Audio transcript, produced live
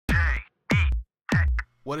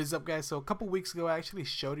What is up, guys? So a couple weeks ago I actually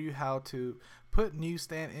showed you how to put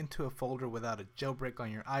Newsstand into a folder without a jailbreak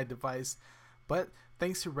on your iDevice, but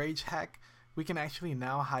thanks to Rage Hack we can actually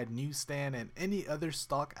now hide Newsstand and any other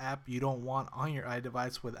stock app you don't want on your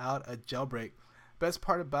iDevice without a jailbreak. Best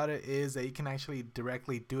part about it is that you can actually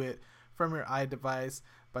directly do it from your iDevice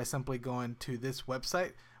by simply going to this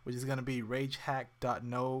website, which is going to be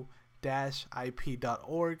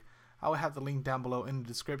ragehack.no-ip.org. I will have the link down below in the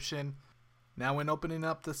description. Now when opening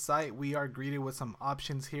up the site, we are greeted with some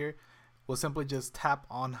options here. We'll simply just tap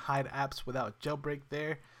on hide apps without jailbreak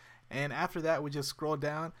there, and after that we just scroll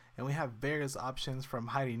down and we have various options from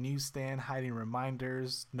hiding Newsstand, hiding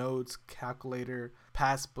reminders, notes, calculator,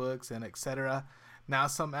 passbooks, and etc. Now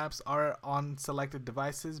some apps are on selected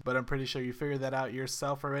devices, but I'm pretty sure you figured that out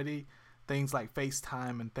yourself already. Things like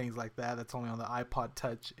FaceTime and things like that, that's only on the iPod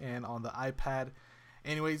Touch and on the iPad.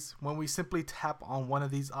 Anyways, when we simply tap on one of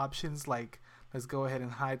these options, like let's go ahead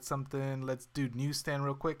and hide something, let's do Newsstand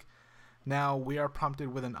real quick. Now we are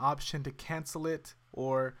prompted with an option to cancel it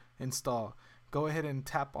or install. Go ahead and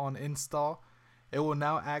tap on install. It will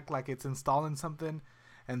now act like it's installing something,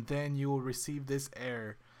 and then you will receive this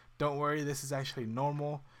error. Don't worry, this is actually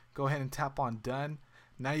normal. Go ahead and tap on done.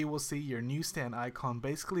 Now you will see your Newsstand icon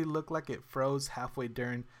basically look like it froze halfway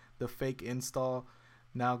during the fake install.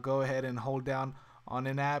 Now go ahead and hold down on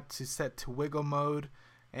an app to set to wiggle mode,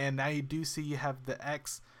 and now you do see you have the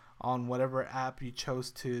X on whatever app you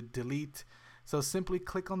chose to delete. So simply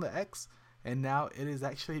click on the X and now it is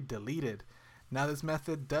actually deleted. Now this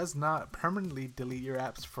method does not permanently delete your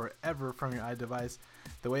apps forever from your iDevice.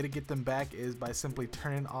 The way to get them back is by simply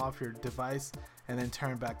turning off your device and then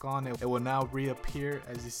turn it back on. It will now reappear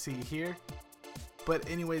as you see here. But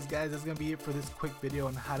anyways guys, that's going to be it for this quick video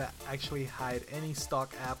on how to actually hide any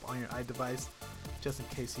stock app on your iDevice, just in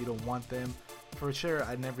case you don't want them. For sure,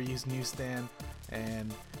 I never used Newsstand,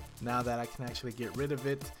 and now that I can actually get rid of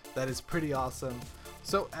it, that is pretty awesome.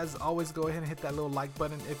 So as always, go ahead and hit that little like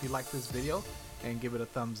button if you like this video, and give it a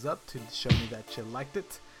thumbs up to show me that you liked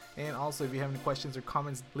it. And also, if you have any questions or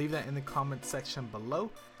comments, leave that in the comment section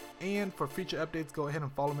below. And for future updates, go ahead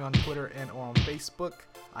and follow me on Twitter and or on Facebook.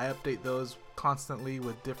 I update those constantly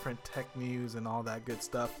with different tech news and all that good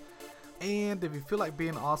stuff. And if you feel like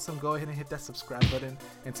being awesome, go ahead and hit that subscribe button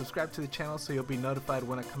and subscribe to the channel so you'll be notified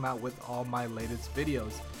when I come out with all my latest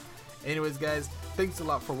videos. Anyways guys, thanks a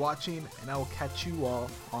lot for watching, and I will catch you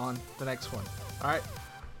all on the next one. Alright,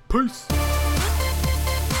 peace!